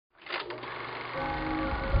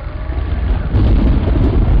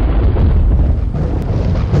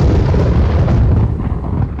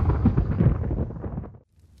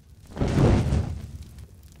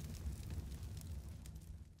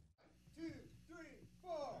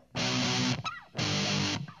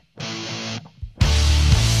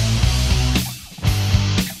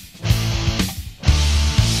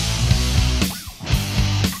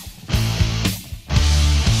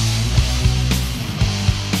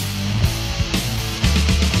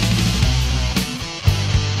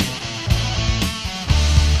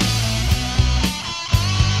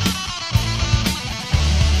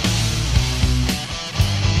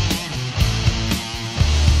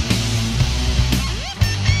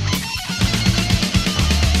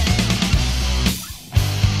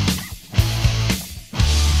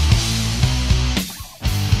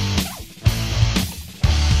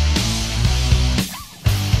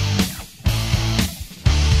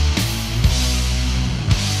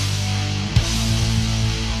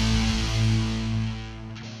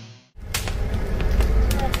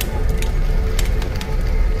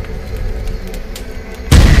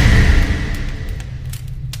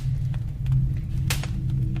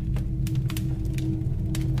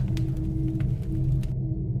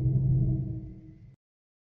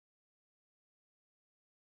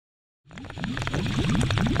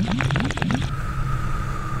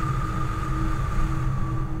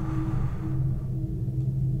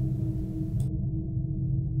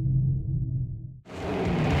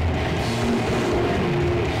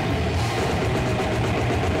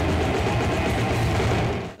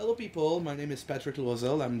people, my name is Patrick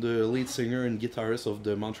Loisel. I'm the lead singer and guitarist of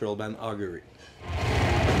the Montreal band Augery.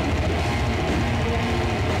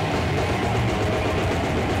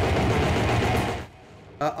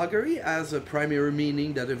 Augery has a primary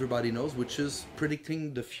meaning that everybody knows, which is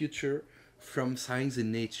predicting the future from signs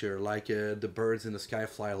in nature, like the birds in the sky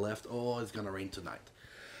fly left, oh, it's gonna rain tonight.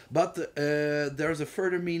 But there's a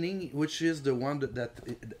further meaning, which is the one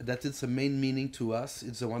that it's a main meaning to us.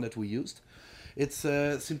 It's the one that we used. It's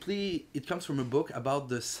simply, it comes from a book about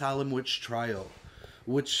the Salem witch trial,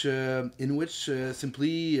 which in which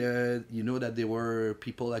simply you know that there were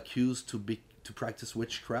people accused to practice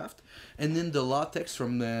witchcraft, and in the law text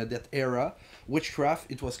from that era, witchcraft,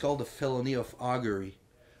 it was called the felony of augury.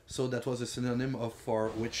 So that was a synonym for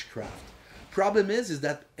witchcraft. Problem is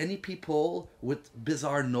that any people with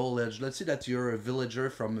bizarre knowledge, let's say that you're a villager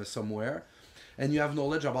from somewhere and you have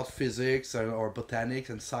knowledge about physics or botanics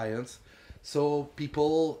and science, so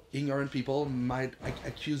people, ignorant people, might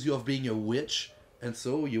accuse you of being a witch, and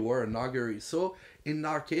so you are an augury. So in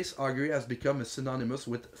our case, augury has become a synonymous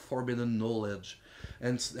with forbidden knowledge,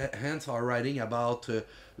 and hence our writing about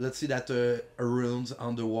let's see that ruins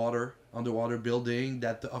underwater building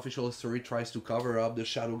that the official history tries to cover up, the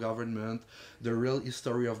shadow government, the real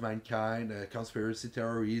history of mankind, conspiracy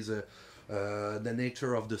theories, the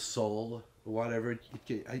nature of the soul, whatever it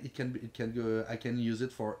can go. I can use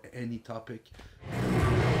it for any topic.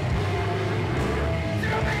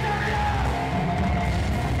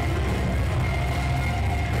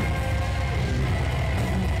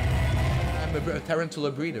 I'm a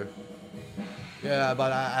tarantula breeder. Yeah,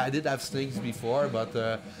 but I did have snakes before, but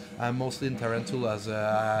I'm mostly in tarantulas.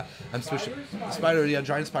 I'm spiders, yeah,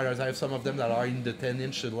 giant spiders. I have some of them that are in the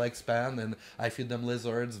 10-inch leg span, and I feed them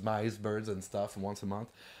lizards, mice, birds, and stuff once a month.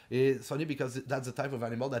 It's funny because that's the type of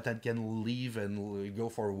animal that can leave and go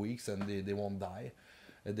for weeks, and they won't die.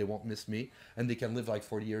 They won't miss me, and they can live like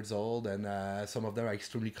 40 years old, and some of them are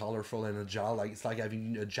extremely colorful and agile. Like it's like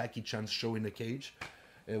having a Jackie Chan show in a cage.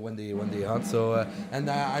 When they hunt, so and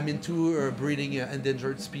I'm into breeding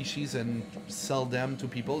endangered species and sell them to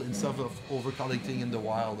people instead of over collecting in the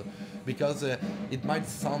wild, because it might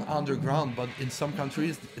sound underground, but in some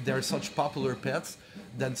countries they're such popular pets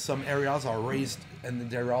that some areas are raised and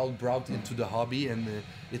they're all brought into the hobby, and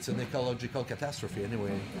it's an ecological catastrophe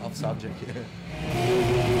anyway. Off subject.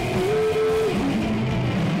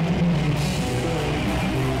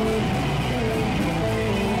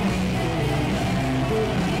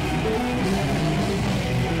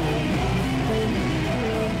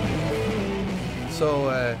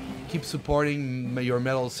 So keep supporting your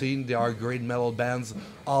metal scene. There are great metal bands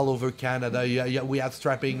all over Canada. Yeah, we have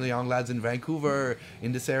strapping young lads in Vancouver.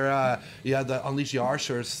 In this area, you had the Unleash the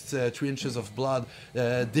Archers, 3 Inches of Blood,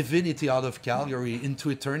 Divinity out of Calgary,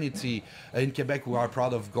 Into Eternity. In Quebec, we are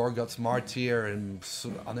proud of Gorguts, Martyr, and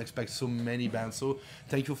unexpected so many bands. So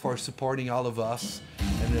thank you for supporting all of us,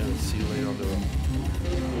 and see you later on the road.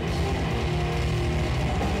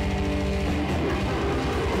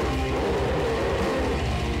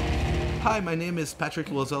 Hi, my name is Patrick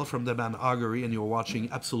Loisel from the band Augery, and you're watching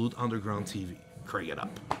Absolute Underground TV. Crank it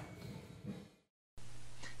up.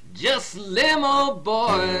 Just limo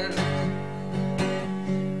boy,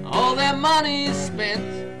 all that money is spent,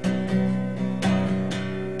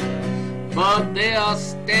 but they are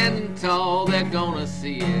standing tall, they're gonna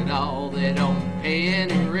see it all, they don't pay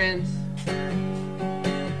any rent.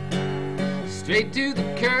 Straight to the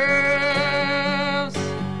curves,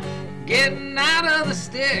 getting out of the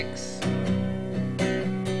sticks.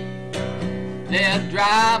 They're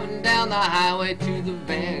driving down the highway to the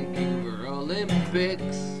Vancouver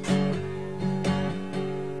Olympics,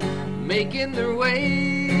 making their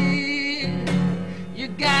way. You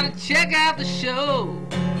gotta check out the show.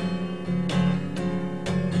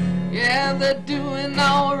 Yeah, they're doing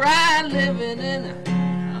alright, living in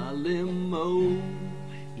a limo.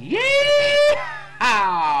 Yeah!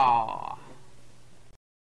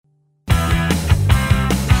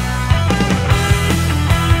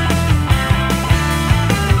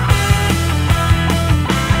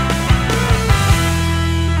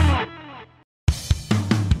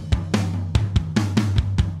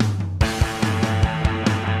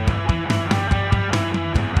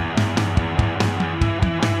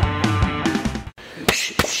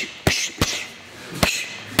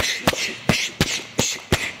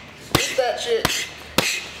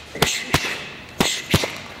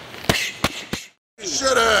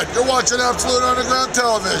 Shithead, you're watching Absolute Underground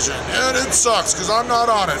Television, and it sucks because I'm not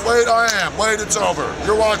on it. Wait, I am. Wait, it's over.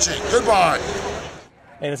 You're watching. Goodbye.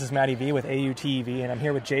 Hey, this is Matty V with AUTV, and I'm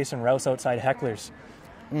here with Jason Rouse outside Hecklers.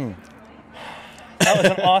 That was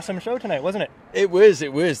an awesome show tonight, wasn't it? It was.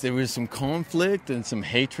 There was some conflict and some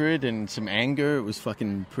hatred and some anger. It was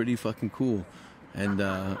pretty fucking cool. And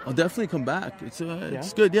I'll definitely come back. It's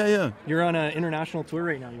good. Yeah. You're on an international tour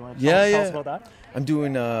right now. You want to tell us about that? I'm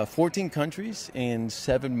doing 14 countries in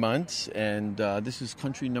 7 months, and this is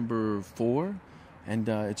country number 4, and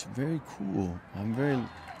it's very cool.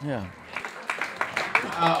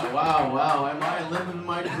 Wow. Am I living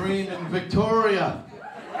my dream in Victoria?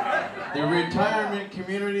 The retirement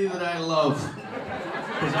community that I love.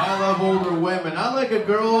 Because I love older women. I like a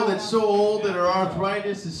girl that's so old that her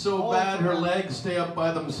arthritis is so bad her legs stay up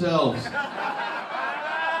by themselves.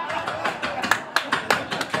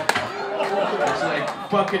 It's like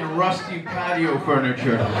fucking rusty patio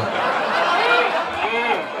furniture.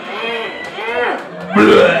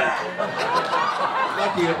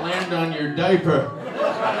 Lucky it landed on your diaper.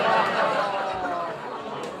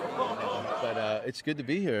 But it's good to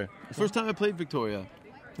be here. The first time I played Victoria.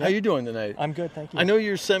 How you doing tonight? I'm good, thank you. I know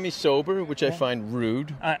you're semi-sober, which I find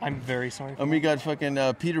rude. I'm very sorry. And we got fucking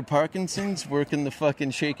Peter Parkinson's working the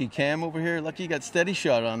fucking shaky cam over here. Lucky you got steady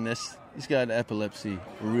shot on this. He's got epilepsy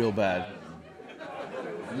real bad.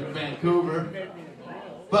 In Vancouver.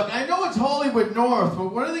 But I know it's Hollywood North,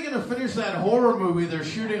 but when are they going to finish that horror movie they're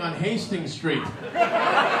shooting on Hastings Street?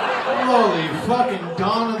 Holy fucking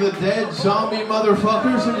Dawn of the Dead zombie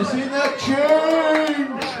motherfuckers. Have you seen that?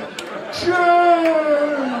 Change!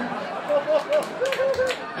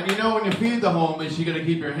 And you know when you feed the homeless, you gotta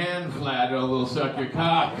keep your hand flat or they'll suck your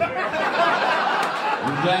cock.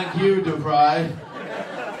 And thank you, DeVry.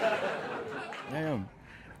 Damn.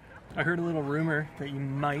 I heard a little rumor that you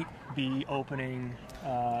might be opening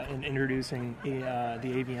and introducing the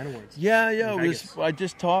AVN Awards. Yeah. I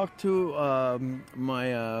just talked to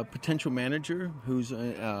my potential manager, who's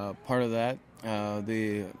part of that,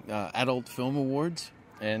 the Adult Film Awards.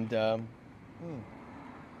 And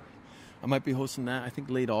I might be hosting that, I think,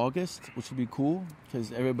 late August, which would be cool,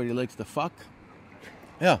 because everybody likes to fuck.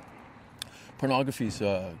 Yeah. Pornography's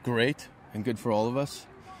great and good for all of us.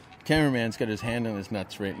 Cameraman's got his hand on his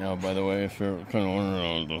nuts right now, by the way, if you're kind of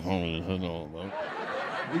wondering what the hell all about.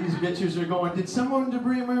 These bitches are going, did someone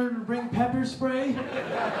bring pepper spray?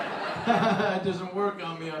 It doesn't work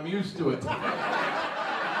on me, I'm used to it.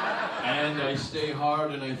 And I stay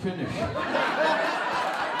hard and I finish.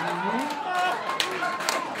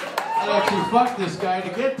 I actually fucked this guy to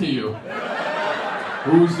get to you.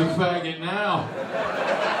 Who's the faggot now?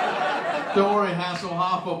 Don't worry,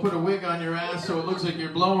 Hasselhoff, I'll put a wig on your ass so it looks like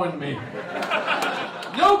you're blowing me.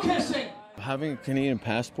 No kissing! Having a Canadian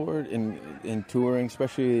passport in touring,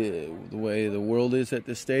 especially the way the world is at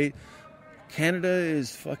this state, Canada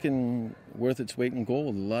is fucking worth its weight in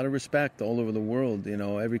gold. A lot of respect all over the world,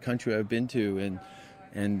 every country I've been to,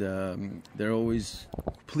 and they're always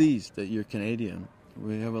pleased that you're Canadian.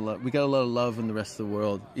 We got a lot of love in the rest of the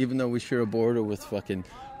world, even though we share a border with fucking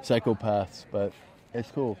psychopaths, but it's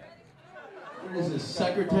cool. What is this,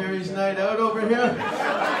 secretary's night out over here?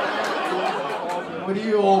 What are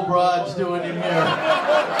you old broads doing in here?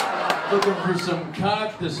 Looking for some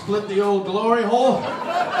cock to split the old glory hole?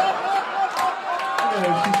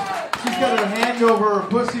 She's got her hand over her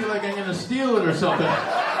pussy like I'm gonna steal it or something.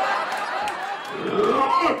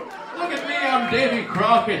 Look at me, I'm Davy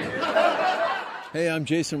Crockett. Hey, I'm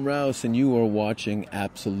Jason Rouse, and you are watching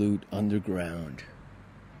Absolute Underground.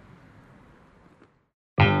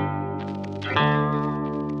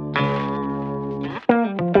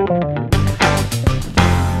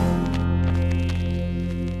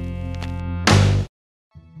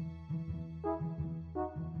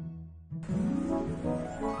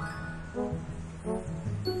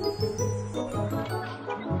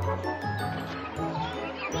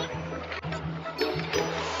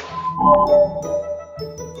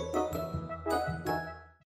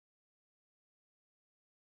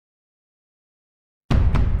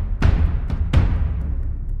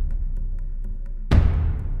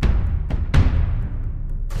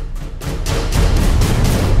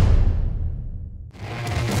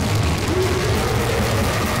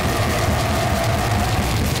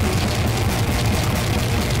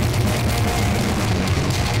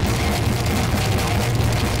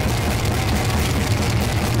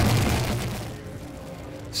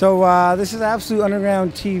 So this is Absolute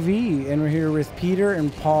Underground TV, and we're here with Peter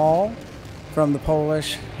and Paul from the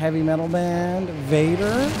Polish heavy metal band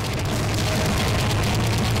Vader.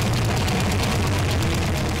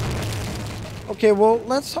 Okay, well,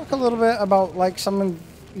 let's talk a little bit about like some of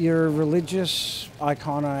your religious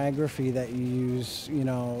iconography that you use,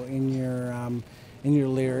 in your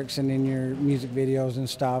lyrics and in your music videos and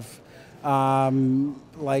stuff.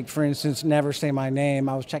 Like, for instance, "Never Say My Name."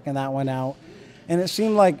 I was checking that one out. and it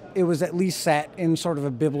seemed like it was at least set in sort of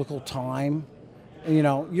a biblical time. You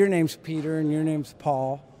know, your name's Peter and your name's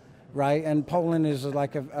Paul, right? And Poland is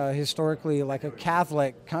like a historically like a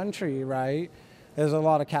Catholic country, right? There's a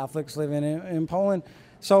lot of Catholics living in Poland.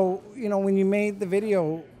 So, you know, when you made the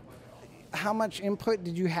video, how much input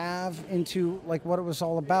did you have into like what it was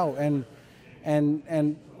all about, and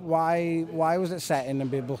why was it set in a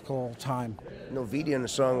biblical time? No, video and the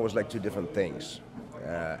song was like two different things.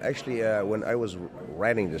 Actually, when I was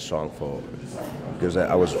writing this song because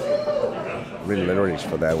I was really nervous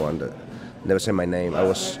for that one, never say my name. I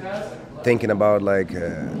was thinking about like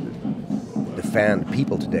the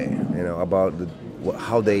people today, you know, about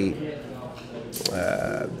how they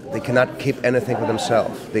cannot keep anything for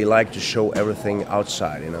themselves. They like to show everything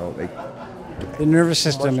outside, you know. The nervous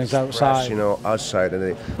system is outside. You know, outside,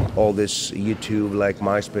 and all this YouTube, like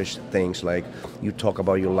MySpace things, like you talk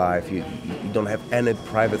about your life, you don't have any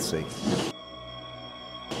privacy.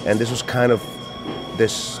 And this was kind of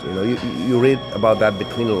this, you know, you read about that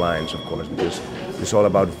between the lines, of course, because it's all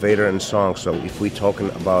about Vader and songs. So if we're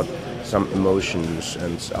talking about some emotions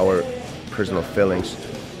and our personal feelings,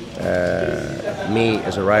 me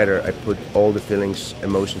as a writer, I put all the feelings,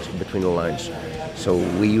 emotions between the lines. So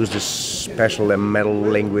we use this special metal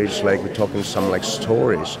language, like we're talking some like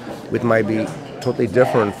stories, which might be totally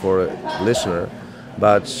different for a listener,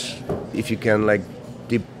 but if you can like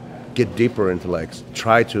get deeper into like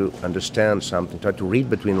try to understand something, try to read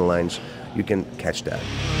between the lines, you can catch that.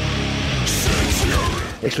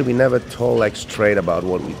 Actually, we never told like straight about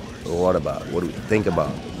what we think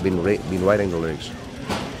about, been writing the lyrics.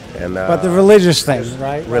 And, but the religious thing,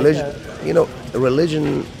 right? Religion, you know,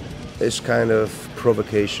 religion is kind of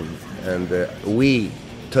provocation, and we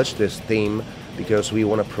touch this theme because we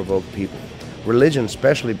want to provoke people. Religion,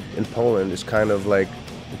 especially in Poland, is kind of like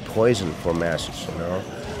poison for masses, you know.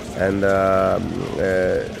 And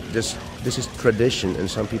this is tradition, and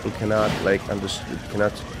some people cannot like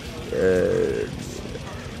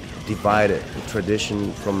divide it,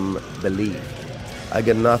 tradition from belief. I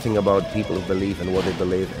get nothing about people who believe in what they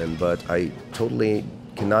believe in, but I totally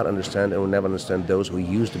cannot understand and will never understand those who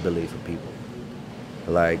use the belief of people.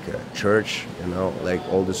 Like church, you know, like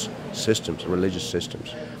all these systems, religious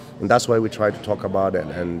systems. And that's why we try to talk about it,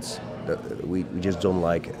 and we just don't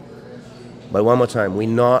like it. But one more time, we're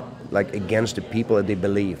not like against the people that they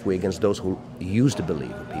believe, we're against those who use the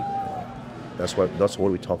belief of people. That's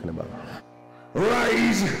what we're talking about.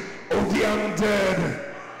 Rise of the undead.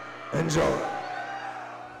 Enjoy.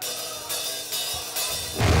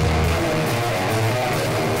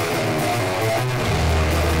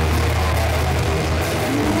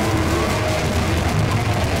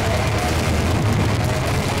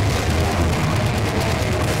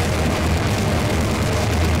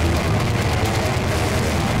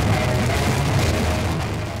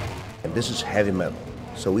 This is heavy metal,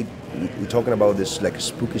 so we're talking about this like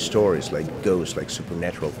spooky stories, like ghosts, like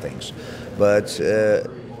supernatural things. But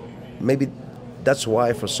maybe that's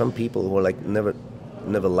why for some people who are like never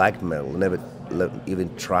liked metal, never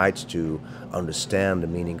even tried to understand the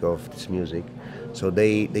meaning of this music, so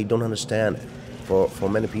they don't understand it. For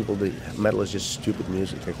many people, the metal is just stupid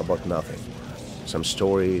music, like about nothing. Some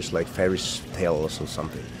stories like fairy tales or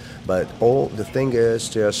something. But all the thing is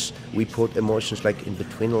just we put emotions like in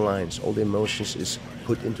between the lines. All the emotions is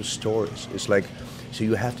put into stories. It's like, so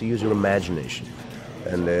you have to use your imagination.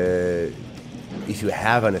 And if you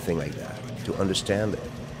have anything like that to understand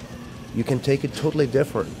it, you can take it totally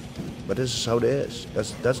different. But this is how it is.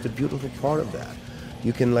 That's the beautiful part of that.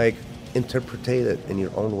 You can like interpret it in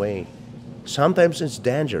your own way. Sometimes it's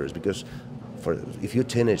dangerous because if you're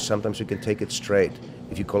teenage, sometimes you can take it straight.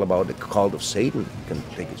 If you call about the cult of Satan, you can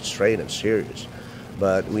take it straight and serious.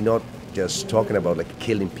 But we're not just talking about like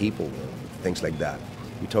killing people, things like that.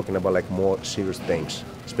 We're talking about like more serious things,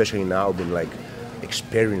 especially now being like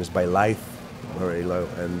experienced by life very low.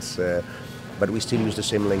 And but we still use the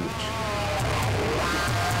same language.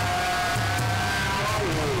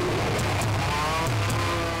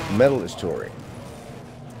 Metal is story.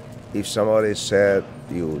 If somebody said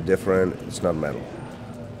you're different, it's not metal.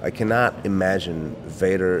 I cannot imagine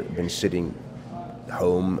Vader been sitting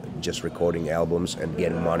home just recording albums and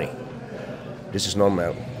getting money. This is not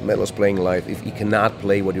metal. Metal is playing live. If you cannot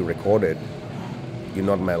play what you recorded, you're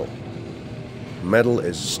not metal. Metal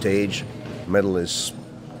is stage. Metal is,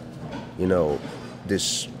 you know,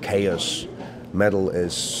 this chaos. Metal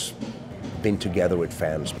is being together with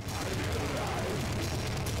fans.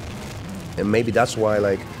 And maybe that's why,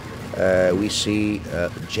 like, we see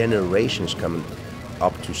generations coming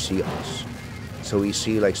up to see us. So we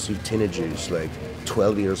see like teenagers, like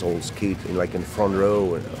 12 years old kid in front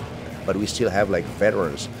row, but we still have like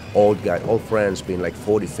veterans, old friends being like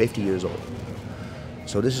 40, 50 years old.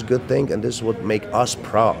 So this is a good thing, and this is what make us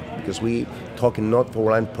proud, because we talking not for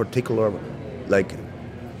one particular like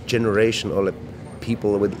generation or like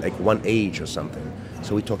people with like one age or something.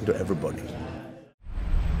 So we're talking to everybody.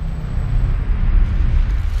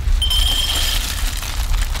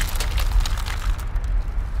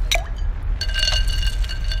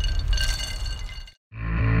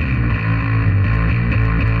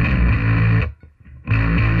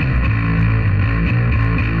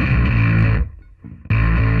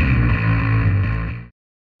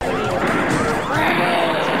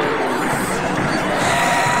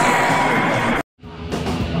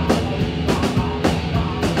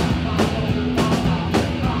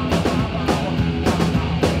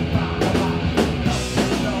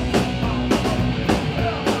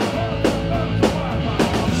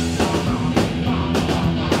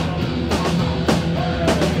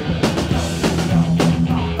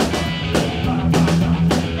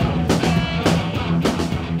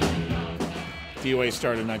 D.O.A.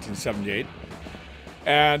 started in 1978,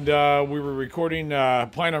 and we were recording,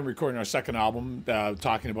 planning on recording our second album,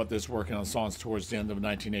 talking about this, working on songs towards the end of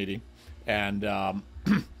 1980, and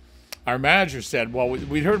our manager said, well,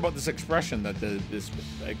 we'd heard about this expression that this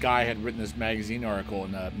guy had written this magazine article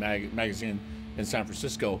in a magazine in San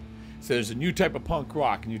Francisco. So there's a new type of punk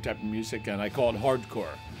rock, a new type of music, and I call it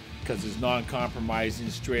hardcore, because it's non-compromising,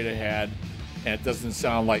 straight ahead, and it doesn't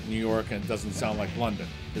sound like New York, and it doesn't sound like London.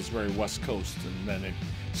 It's very West Coast, and then it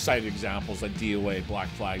cited examples like D.O.A., Black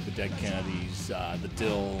Flag, the Dead Kennedys, the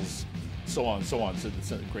Dills, so on and so on. So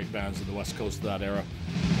it's great bands of the West Coast of that era.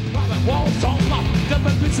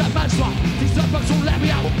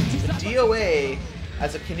 D.O.A.,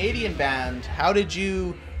 as a Canadian band, how did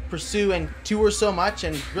you pursue and tour so much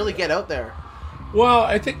and really get out there? Well,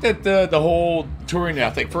 I think that the whole touring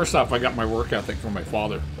ethic, first off, I got my work ethic from my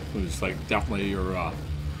father, who's like definitely your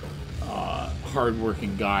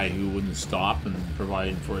hard-working guy who wouldn't stop and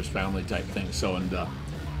providing for his family type thing. So, and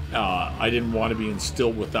I didn't want to be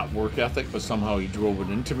instilled with that work ethic, but somehow he drove it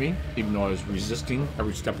into me, even though I was resisting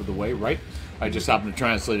every step of the way, right? I just happened to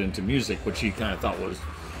translate it into music, which he kind of thought was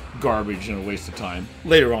garbage and a waste of time.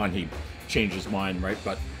 Later on, he changed his mind, right?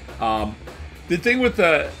 But the thing with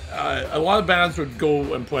a lot of bands would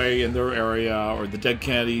go and play in their area, or the Dead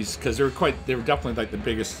Kennedys, because they were definitely like the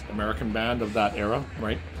biggest American band of that era,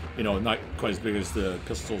 right? You know, not quite as big as the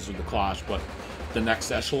Pistols or the Clash, but the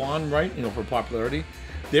next echelon, right? You know, for popularity.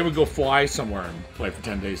 They would go fly somewhere and play for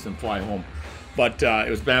 10 days, then fly home. But it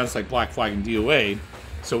was bands like Black Flag and D.O.A.,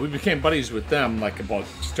 so we became buddies with them,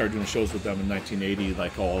 started doing shows with them in 1980,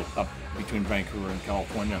 like all up between Vancouver and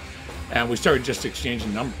California. And we started just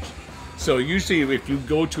exchanging numbers. So usually if you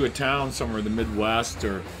go to a town somewhere in the Midwest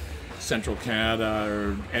or Central Canada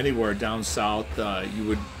or anywhere down south, you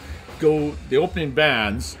would go, the opening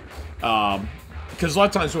bands, because a lot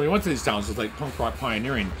of times when we went to these towns, it was like punk rock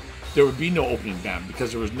pioneering, there would be no opening band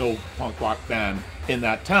because there was no punk rock band in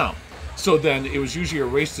that town. So then it was usually a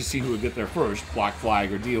race to see who would get there first, Black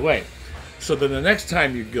Flag or D.O.A. So then the next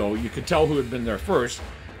time you go, you could tell who had been there first,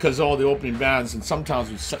 because all the opening bands in some towns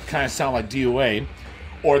would kind of sound like D.O.A.,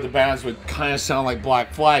 or the bands would kind of sound like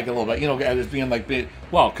Black Flag a little bit, you know, as being like,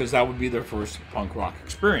 well, because that would be their first punk rock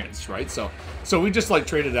experience, right? So we just like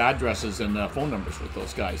traded addresses and phone numbers with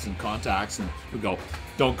those guys and contacts, and we go,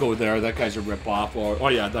 don't go there, that guy's a rip-off, or, oh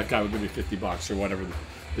yeah, that guy would give me $50 or whatever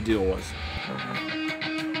the deal was.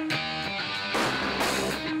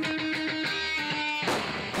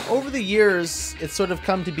 Over the years, it's sort of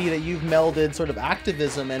come to be that you've melded sort of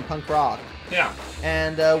activism and punk rock. Yeah.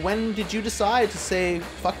 And when did you decide to say,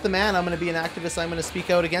 fuck the man, I'm going to be an activist, I'm going to speak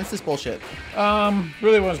out against this bullshit?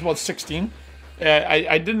 Really when I was about 16.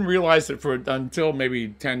 I didn't realize it until maybe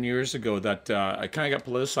 10 years ago that I kind of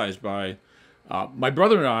got politicized by my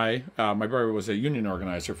brother and I. My brother was a union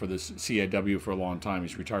organizer for this CAW for a long time.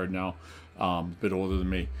 He's retired now, a bit older than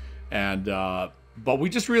me. And but we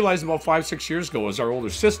just realized about 5-6 years ago, as our older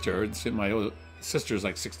sister, my older sister's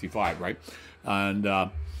like 65, right?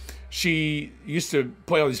 And she used to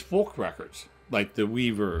play all these folk records, like the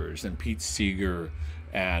Weavers and Pete Seeger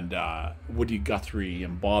and Woody Guthrie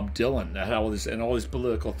and Bob Dylan, and all these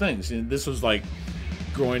political things. And this was like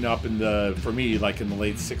growing up for me, like in the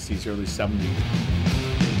late 60s, early 70s.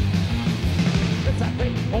 It's that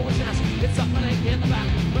big old chance. It's a money in the back.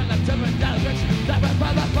 When the different direction, that went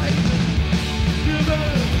by that fight.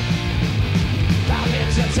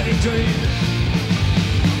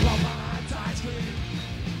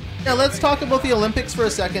 Yeah, let's talk about the Olympics for a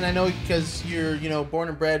second. I know because you're, born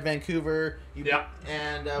and bred Vancouver. Yeah.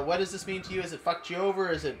 And what does this mean to you? Has it fucked you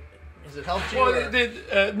over? Is it Has it helped you?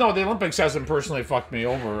 Well, no, the Olympics hasn't personally fucked me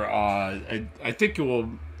over. I think it will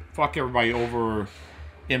fuck everybody over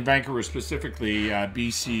in Vancouver specifically,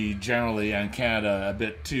 BC generally, and Canada a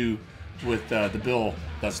bit too, with the bill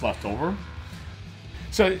that's left over.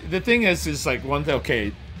 So the thing is like one thing,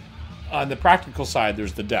 okay, on the practical side,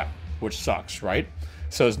 there's the debt, which sucks, right?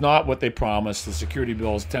 So it's not what they promised. The security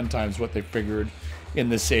bill is 10 times what they figured in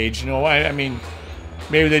this age. You know, I mean,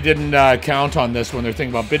 maybe they didn't count on this when they're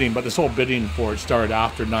thinking about bidding, but this whole bidding for it started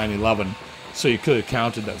after 9/11. So you could have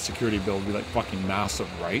counted that security bill would be like fucking massive,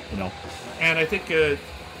 right? You know, and I think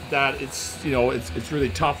that it's, you know, it's really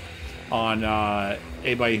tough on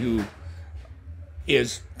anybody who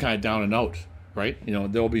is kind of down and out, right? You know,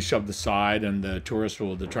 they'll be shoved aside, and the tourists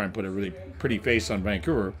will try and put a really pretty face on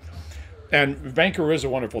Vancouver. And Vancouver is a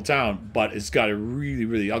wonderful town, but it's got a really,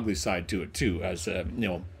 really ugly side to it too, as you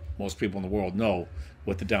know, most people in the world know,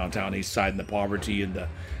 with the downtown east side and the poverty and the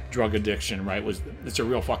drug addiction, right? It's a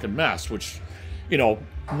real fucking mess, which, you know,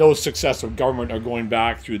 no success of government or going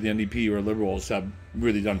back through the NDP or Liberals have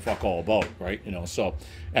really done fuck all about, right? You know, so,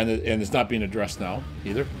 and it's not being addressed now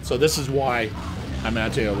either. So this is why I'm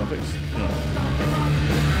anti-Olympics, you know.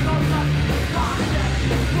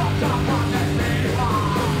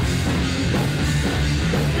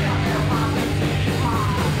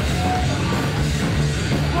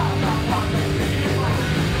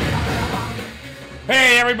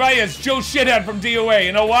 Hey everybody, it's Joe Shithead from D.O.A.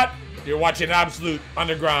 You know what? You're watching Absolute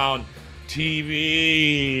Underground TV.